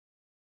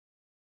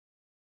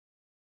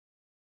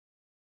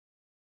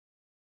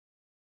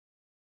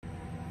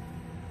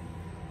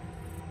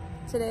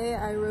Today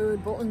I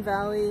rode Bolton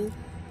Valley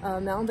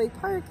MTB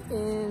Park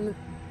in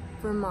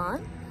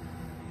Vermont.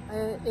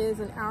 It is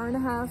an hour and a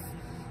half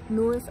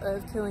north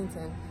of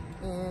Killington,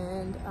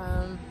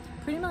 and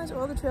pretty much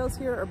all the trails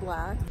here are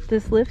black.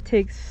 This lift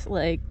takes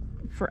like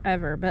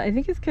forever, but I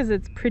think it's because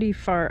it's pretty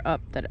far up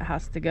that it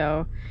has to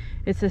go.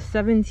 It's a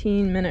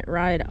 17-minute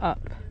ride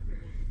up,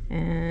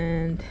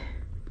 and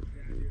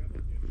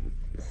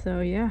so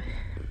yeah.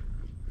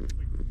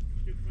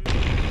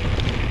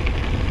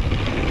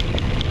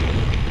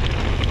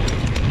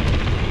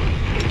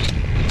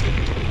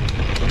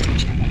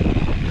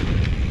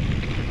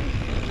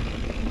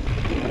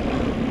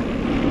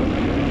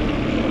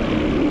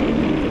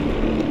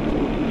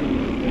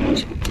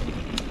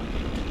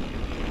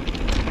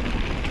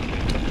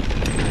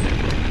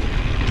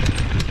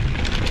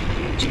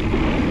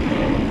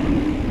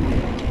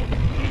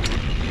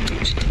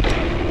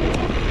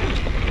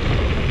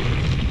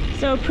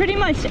 So pretty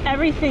much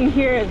everything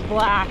here is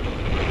black,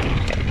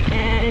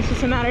 and it's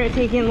just a matter of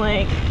taking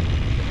like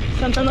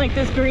something like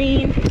this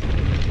green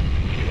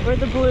or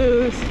the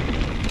blues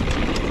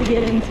to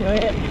get into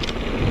it.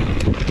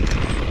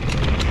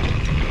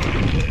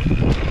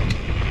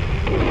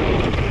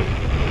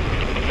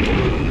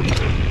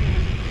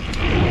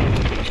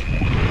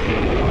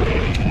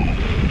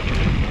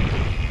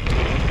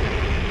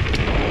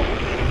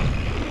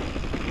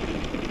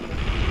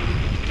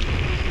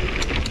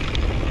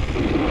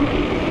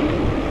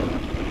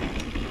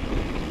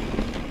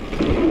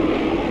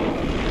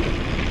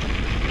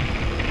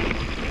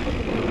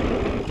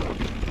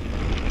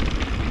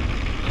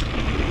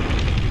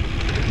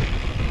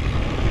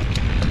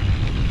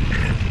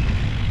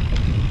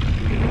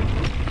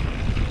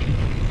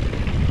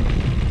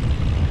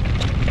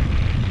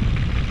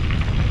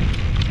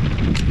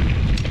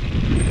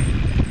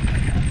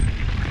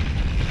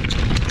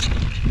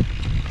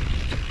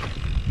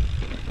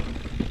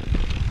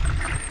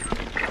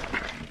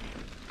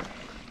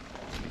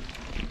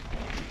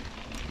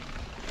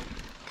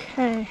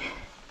 Okay.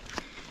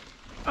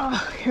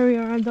 Oh, here we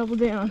are on Double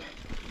Down.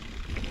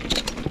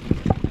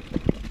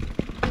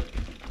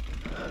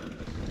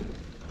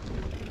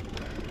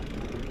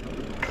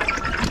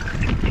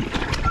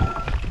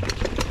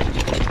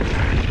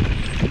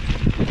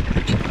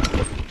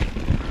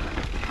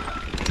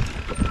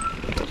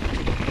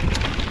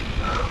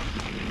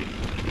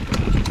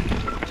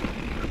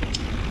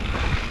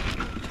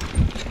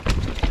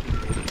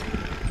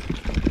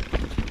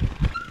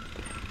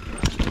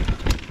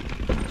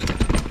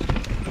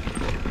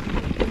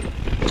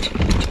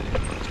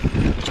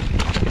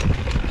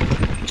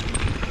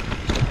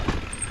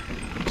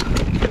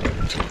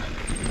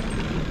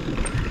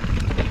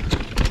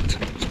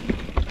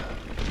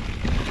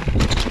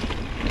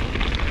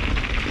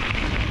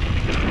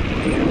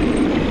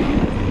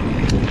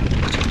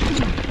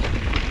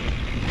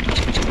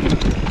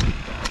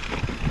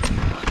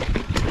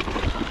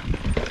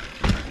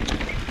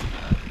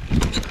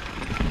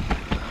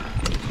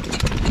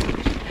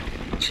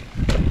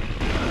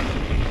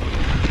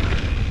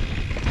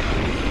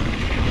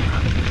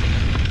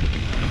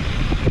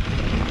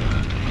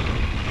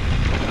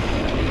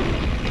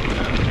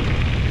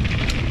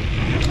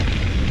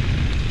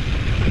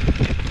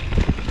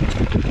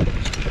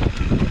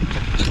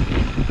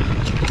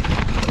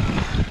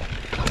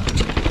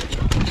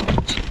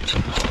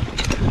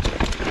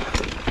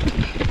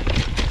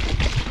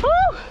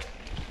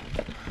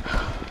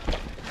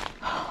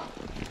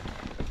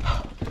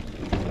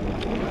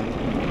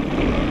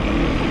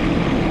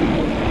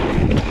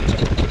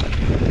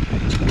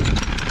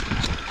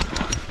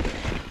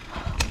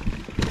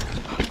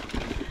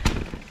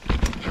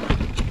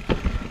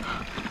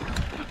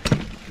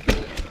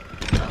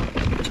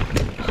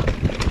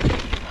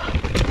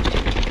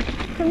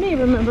 Me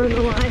remember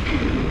the line.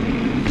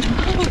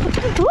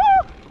 Woo!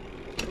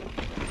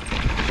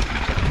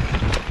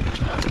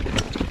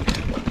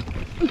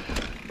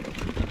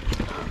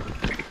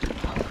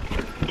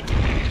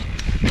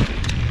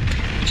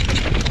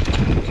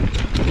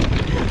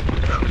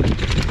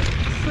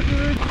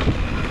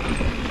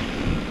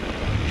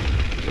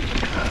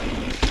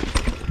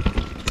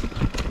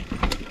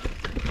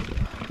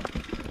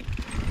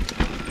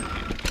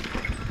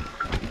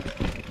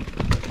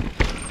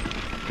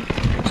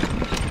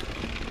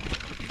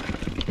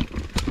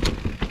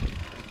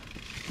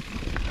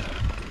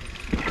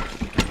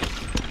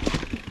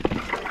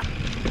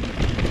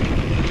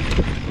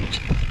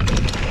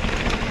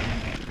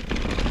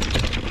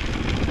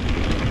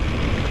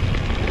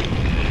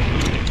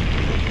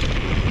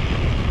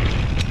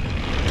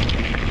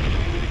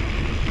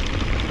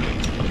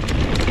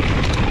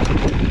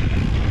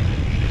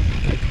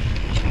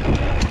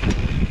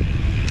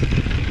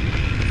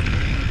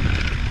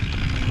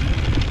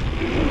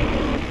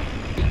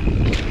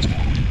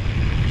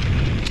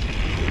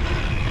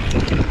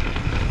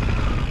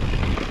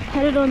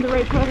 Headed on the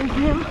right pattern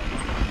now.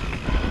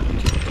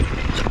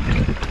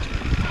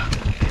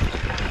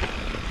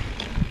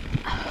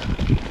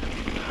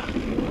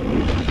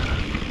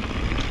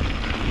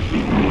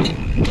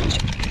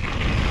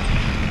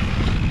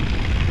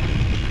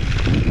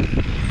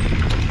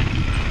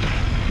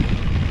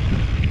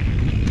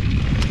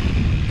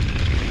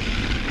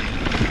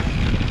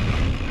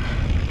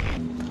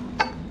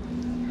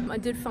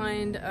 did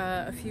find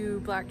a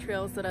few black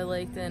trails that I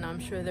liked, and I'm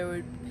sure there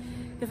would,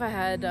 if I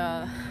had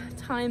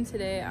time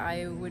today,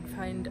 I would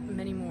find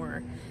many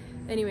more.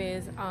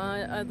 Anyways,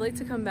 I'd like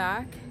to come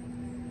back,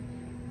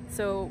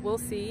 so we'll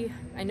see.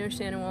 I know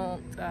Shannon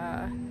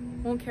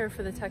won't care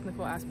for the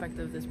technical aspect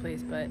of this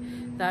place, but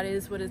that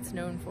is what it's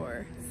known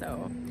for.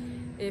 So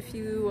if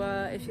you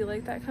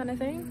like that kind of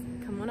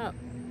thing, come on up.